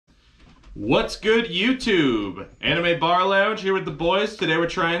What's good, YouTube? Anime Bar Lounge here with the boys. Today we're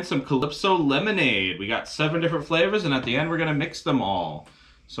trying some Calypso lemonade. We got 7 different flavors, and at the end we're gonna mix them all.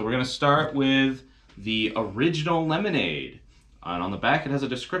 So we're gonna start with the original lemonade. And on the back it has a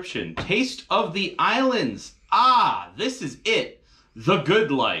description. Taste of the islands. Ah, this is it. The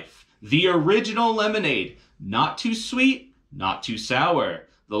good life. The original lemonade. Not too sweet, not too sour.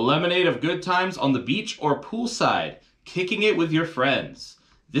 The lemonade of good times on the beach or poolside. Kicking it with your friends.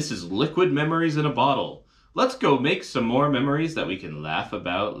 This is liquid memories in a bottle. Let's go make some more memories that we can laugh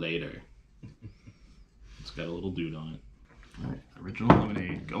about later. It's got a little dude on it. All right, original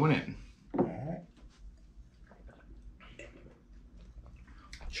lemonade going in.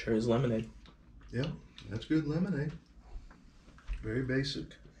 Sure is lemonade. Yeah, that's good lemonade. Very basic.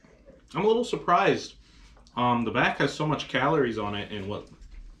 I'm a little surprised. The back has so much calories on it and what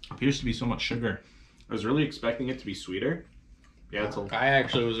appears to be so much sugar. I was really expecting it to be sweeter. Yeah, it's I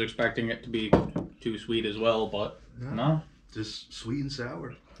actually was expecting it to be too sweet as well, but no. Just sweet and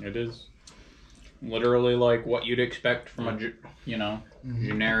sour. It is literally like what you'd expect from a,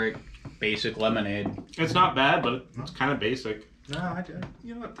 generic, basic lemonade. It's not bad, but it's kind of basic. No,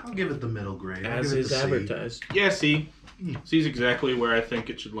 you know what? I'll give it the middle grade. As is advertised. Yeah, C. C's exactly where I think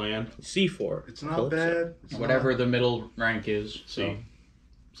it should land. C4. It's not bad. It's Whatever the middle rank is. C.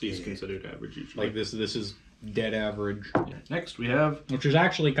 C is considered average usually. Like this is dead average. Yeah. Next we have... Which is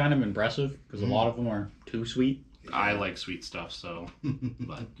actually kind of impressive, because a lot of them are too sweet. I like sweet stuff, so...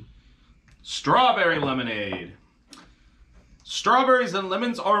 but strawberry lemonade. Strawberries and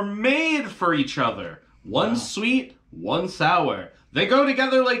lemons are made for each other. One sweet, one sour. They go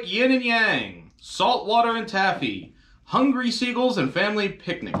together like yin and yang. Salt water and taffy. Hungry seagulls and family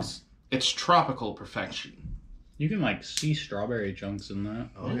picnics. It's tropical perfection. You can see strawberry chunks in that.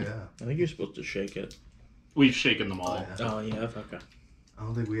 Oh yeah. I think you're supposed to shake it. We've shaken them all. Oh, yeah, okay. I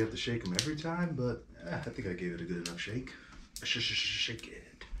don't think we have to shake them every time, but I think I gave it a good enough shake. Shake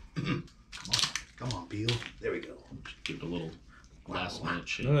it. Come on, Peel. There we go. Give it a little last minute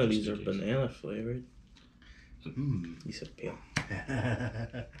shake. None of these are banana flavored. Mm. You said pale.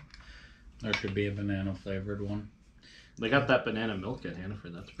 There should be a banana flavored one. They got that banana milk at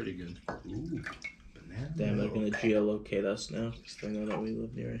Hannaford. That's pretty good. Ooh, banana Damn, they're milk. going to geolocate us now because they know that we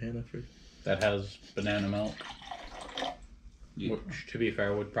live near Hannaford. That has banana milk. Yeah. Which, to be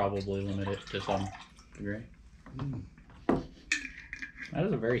fair, would probably limit it to some degree. Mm. That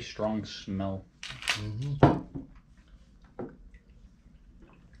is a very strong smell.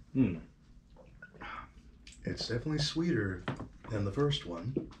 Hmm. It's definitely sweeter than the first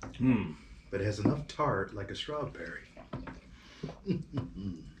one, but it has enough tart like a strawberry.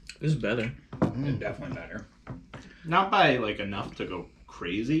 This is better. It's definitely better. Not by enough to go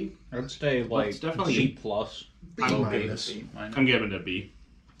crazy. I would say It's definitely C plus. B Low minus. B minus. I'm giving it a B.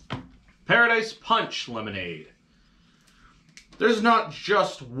 Paradise Punch lemonade. There's not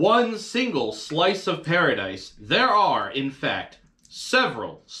just one single slice of paradise. There are, in fact,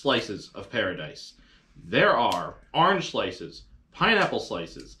 several slices of paradise. There are orange slices, pineapple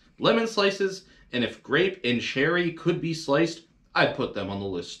slices, lemon slices, and if grape and cherry could be sliced, I'd put them on the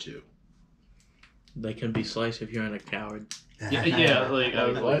list too. They can be sliced if you're not a coward. Yeah, I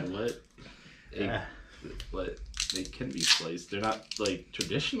was What? What? They can be sliced. They're not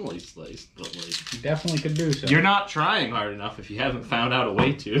traditionally sliced, but You definitely could do so. you're not trying hard enough if you haven't found out a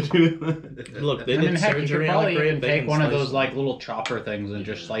way to. Look, they I did mean, heck, you could surgery on probably the grape. even They take can one of slice those little chopper things and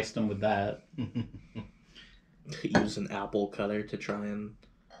just slice them with that. Use an apple cutter to try and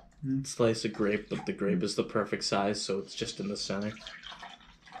slice a grape, but the grape is the perfect size, so it's just in the center.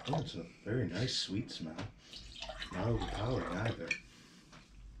 Oh, it's a very nice sweet smell. Not overpowering either.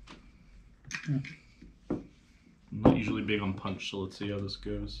 I'm not usually big on punch, so let's see how this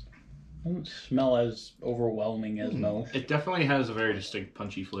goes. Doesn't smell as overwhelming as most. It definitely has a very distinct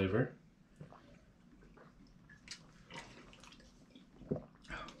punchy flavor.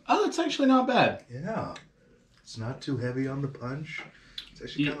 Oh, that's actually not bad. Yeah. It's not too heavy on the punch. It's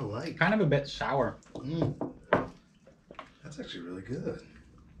actually kind of light. Kind of a bit sour. That's actually really good.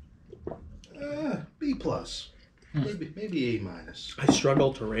 B plus. Maybe A minus. I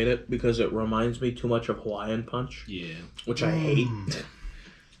struggle to rate it because it reminds me too much of Hawaiian Punch, Yeah. which I hate.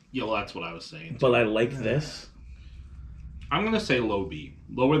 Yeah, well, that's what I was saying. But I like this. I'm going to say low B.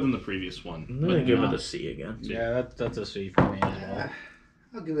 Lower than the previous one. I'm going to give it a C again. Yeah, that's a C for me as well.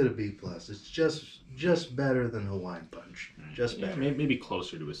 I'll give it a B plus. It's just better than Hawaiian Punch. Just Yeah, better. maybe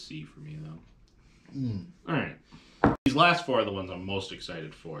closer to a C for me, though. Mm. All right. These last 4 are the ones I'm most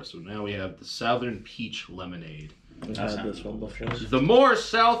excited for. So now we have the Southern Peach Lemonade. I've had this one before. The more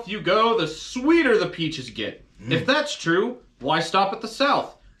south you go, the sweeter the peaches get. If that's true, why stop at the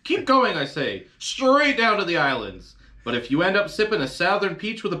south? Keep going, I say. Straight down to the islands. But if you end up sipping a southern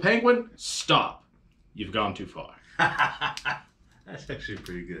peach with a penguin, stop. You've gone too far. That's actually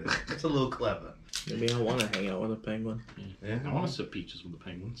pretty good. That's a little clever. Maybe I want to hang out with a penguin. Yeah. I want to sip peaches with the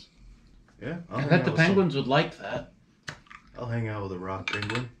penguins. Yeah. I bet the penguins would like that. I'll hang out with a rock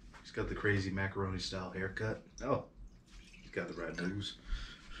penguin. He's got the crazy macaroni style haircut. Oh, he's got the right nose.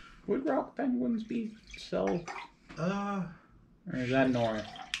 Would rock penguins be south? Uh, Or is that north?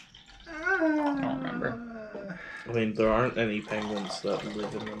 I don't remember. I mean, there aren't any penguins that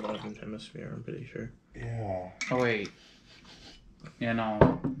live in the northern hemisphere, I'm pretty sure. Yeah. Oh, wait. Yeah, no,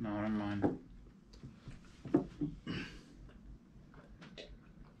 never mind.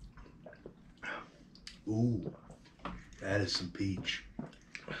 Ooh, that is some peach.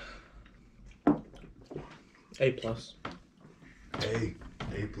 A plus. A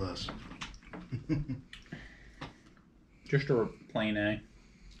plus. Just a plain A.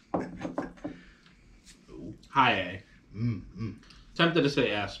 Ooh. High A. Tempted to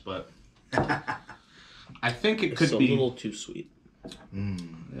say S, but I think it could It's a be. little too sweet.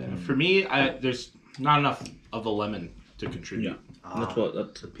 For me, there's not enough of the lemon to contribute. That's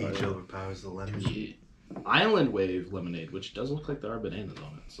The peach overpowers the lemon. Yeah. Island Wave lemonade, which does look like there are bananas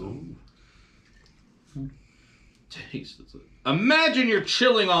on it. So. Taste it. Imagine you're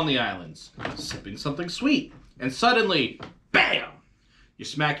chilling on the islands, sipping something sweet, and suddenly, BAM! You're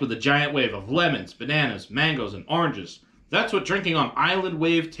smacked with a giant wave of lemons, bananas, mangoes, and oranges. That's what drinking on Island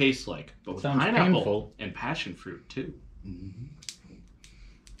Wave tastes like, but with Sounds pineapple painful. and passion fruit too.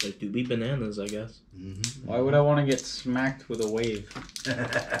 They do be bananas, I guess. Why would I want to get smacked with a wave?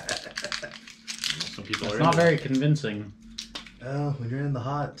 Some people It's are not into very convincing. Oh, when you're in the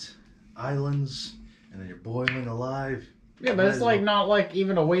hot islands and then you're boiling alive. Yeah, but it's like not like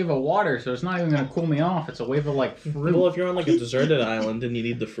even a wave of water, so it's not even gonna cool me off. It's a wave of like fruit. Well, if you're on like a deserted island and you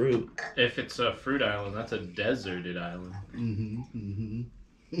need the fruit. If it's a fruit island, that's a deserted island.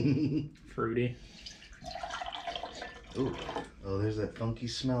 Fruity. Ooh. Oh, there's that funky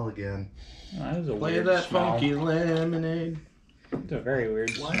smell again. That is a Play weird that smell. funky lemonade. It's a very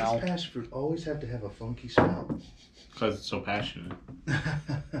weird Why smell. does passion fruit always have to have a funky smell? Because it's so passionate.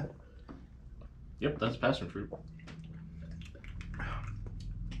 Yep, that's passion fruit.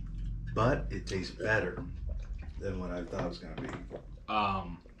 But it tastes better than what I thought it was going to be.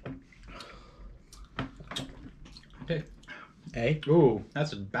 A? Ooh,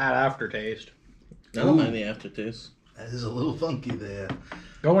 that's a bad aftertaste. I don't mind the aftertaste. That is a little funky there.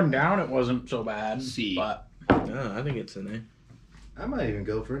 Going down, it wasn't so bad. C. But No, I think it's an I might even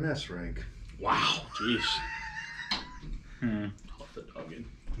go for an S rank. Wow, jeez. Off the dog.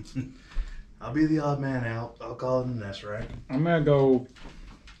 I'll be the odd man out. I'll call it an S rank. I'm gonna go.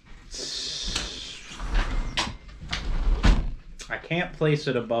 I can't place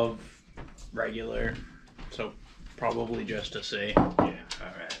it above regular, so probably just a C. Yeah,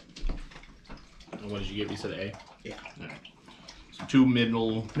 alright. And what did you give? You said A? Yeah. Alright. So two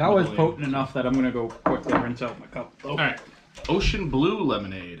middle. That was middling. potent enough that I'm gonna go quickly rinse out my cup. Oh. Alright. Ocean Blue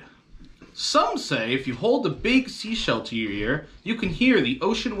lemonade. Some say if you hold a big seashell to your ear, you can hear the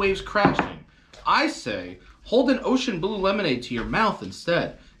ocean waves crashing. I say hold an Ocean Blue lemonade to your mouth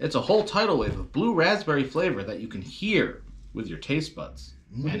instead. It's a whole tidal wave of blue raspberry flavor that you can hear with your taste buds.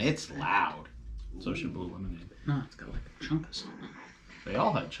 And it's loud. It's Ocean Blue lemonade. No, it's got like a chunk of something. They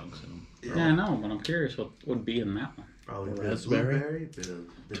all had chunks in them. Yeah, I know, but I'm curious what would be in that one. Probably a bit Raspberry? of blueberry,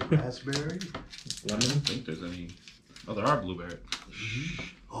 bit of raspberry. I don't think there's any. Oh, there are blueberry.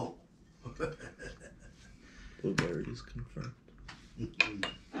 Oh. Blueberries confirmed.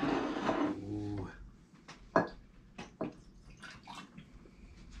 Ooh.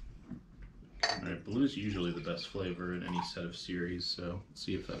 Alright, blue is usually the best flavor in any set of series, so let's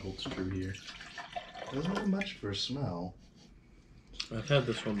see if that holds true here. Doesn't have much for a smell. I've had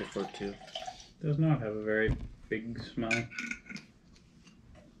this one before too. Does not have a very big smell.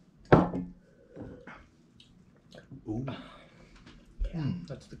 Ooh.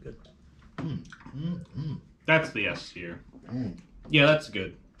 That's the good. That's the S tier. Mm. Yeah, that's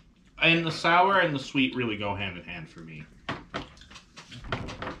good. And the sour and the sweet really go hand in hand for me.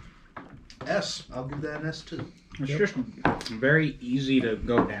 S. I'll give that an S too. It's just very easy to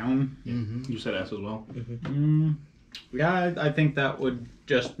go down. You said S as well? Yeah, I think that would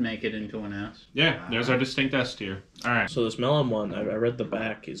just make it into an S. Yeah, there's our distinct S tier. Alright. So this melon one, I read the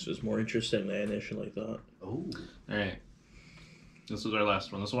back, is just more interesting than I initially thought. Oh. Alright. This is our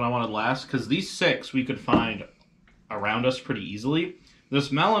last one. This is one I wanted last, because these 6 we could find around us pretty easily.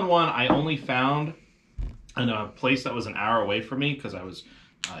 This melon one I only found in a place that was an hour away from me, because I was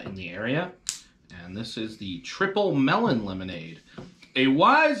in the area. And this is the Triple Melon Lemonade. A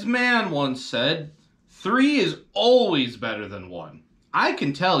wise man once said, 3 is always better than 1. I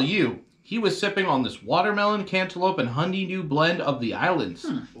can tell you, he was sipping on this watermelon, cantaloupe, and honeydew blend of the islands.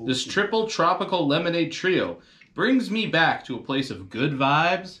 This triple tropical lemonade trio brings me back to a place of good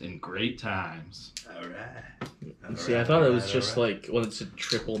vibes and great times. All right. See, I thought it was just like, when it's a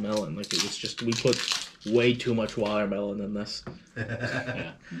triple melon, like it was just, we put way too much watermelon in this.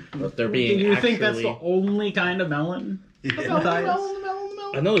 Yeah. But they're Do being you actually... think that's the only kind of melon?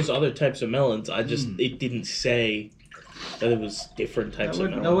 I know there's other types of melons, I just, it didn't say that it was different types of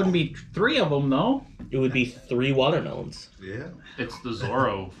melons. That wouldn't be 3 of them, though. It would be 3 watermelons. Yeah. It's the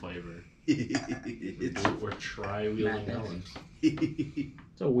Zorro flavor. It's We're tri-wheeling melons.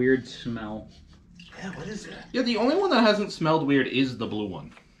 It's a weird smell. Yeah, what is that? Yeah, the only one that hasn't smelled weird is the blue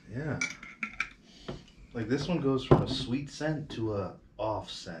one. Yeah. Like this one goes from a sweet scent to a off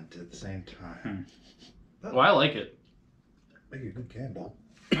scent at the same time. Well, I like it. Make a good candle.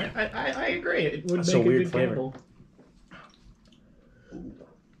 I agree. It would That's make a a weird good flavor. candle.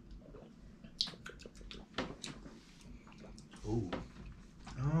 Ooh.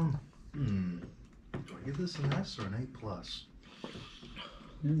 Do I give this an S or an A plus?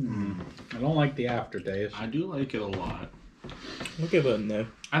 I don't like the aftertaste. I do like it a lot. We'll give it a no.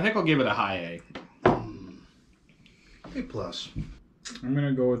 I think I'll give it a high A. A plus. I'm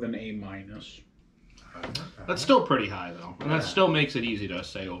gonna go with an A minus. That's still pretty high, though. And that still makes it easy to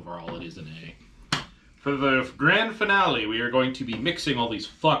say overall it is an A. For the grand finale, we are going to be mixing all these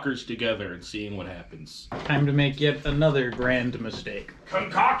fuckers together and seeing what happens. Time to make yet another grand mistake.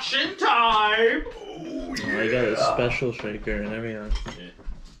 Concoction time! Oh, Oh, I got a special shaker and everything.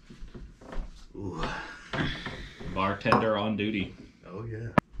 Ooh. Bartender on duty. Oh, yeah.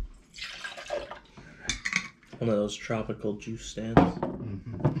 One of those tropical juice stands.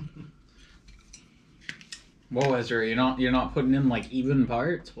 Whoa, Ezra, you're not putting in like even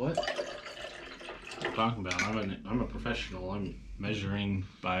parts? What? What I'm talking about. I'm a professional. I'm measuring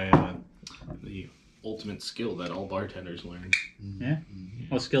by the ultimate skill that all bartenders learn. Yeah?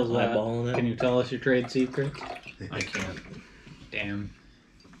 What skills is that? Eyeballing it. Can you tell us your trade secrets? I can't. Damn.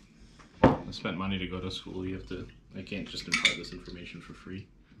 I spent money to go to school. I can't just impart this information for free.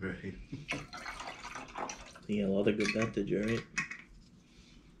 Right. You got a lot of good vintage, right?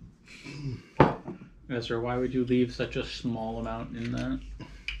 Ezra, why would you leave such a small amount in that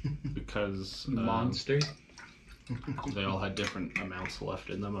Because monster? they all had different amounts left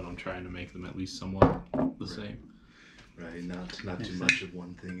in them, and I'm trying to make them at least somewhat the same. Right, not too much of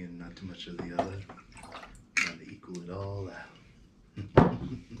one thing and not too much of the other. Trying to equal it all out.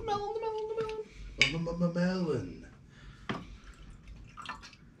 The melon. Melon.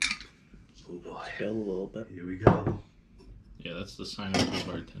 Oh boy. Spilled a little bit. Here we go. Yeah, that's the sign of a good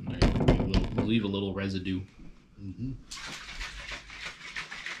bartender. We'll leave a little residue. Mm-hmm.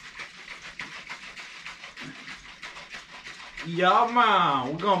 Yeah,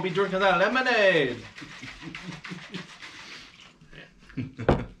 man, we're gonna be drinking that lemonade.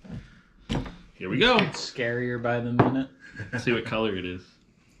 Here we go. It's scarier by the minute. Let's see what color it is.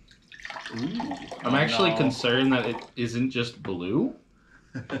 Ooh. I'm actually concerned that it isn't just blue.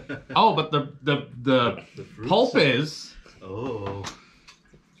 Oh, but the fruits. pulp is. Oh.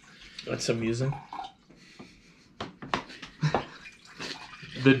 That's amusing.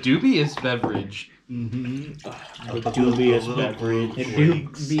 The dubious beverage. Mm-hmm. The dubious beverage.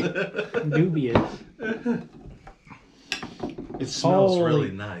 Dubious. It smells Holy- really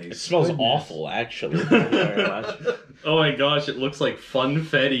It nice. smells Goodness. awful, actually. Very much. Oh my gosh, it looks like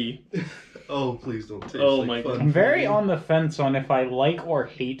funfetti. Oh, please don't taste Oh like my fun. God. I'm very on the fence on if I like or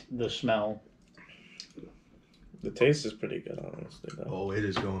hate the smell. The taste is pretty good, honestly, though. Oh, it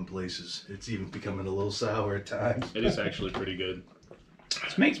is going places. It's even becoming a little sour at times. It is actually pretty good.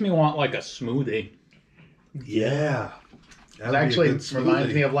 This makes me want like a smoothie. Yeah. It actually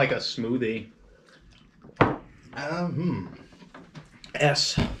reminds me of like a smoothie.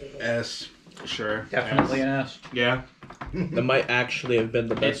 S. S. Sure. Definitely an S. Yeah. That might actually have been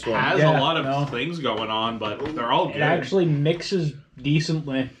the It best one. has Yeah, a lot of no. things going on, but they're all It good. actually mixes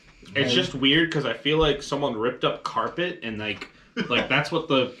decently. It's just weird because I feel like someone ripped up carpet and like that's what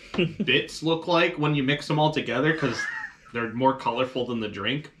the bits look like when you mix them all together because they're more colorful than the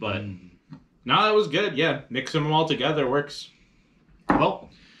drink. But no, that was good. Yeah, mixing them all together works. Well,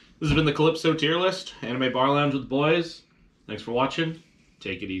 this has been the Calypso tier list, Anime Bar Lounge with the boys. Thanks for watching.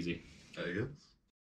 Take it easy. Adios.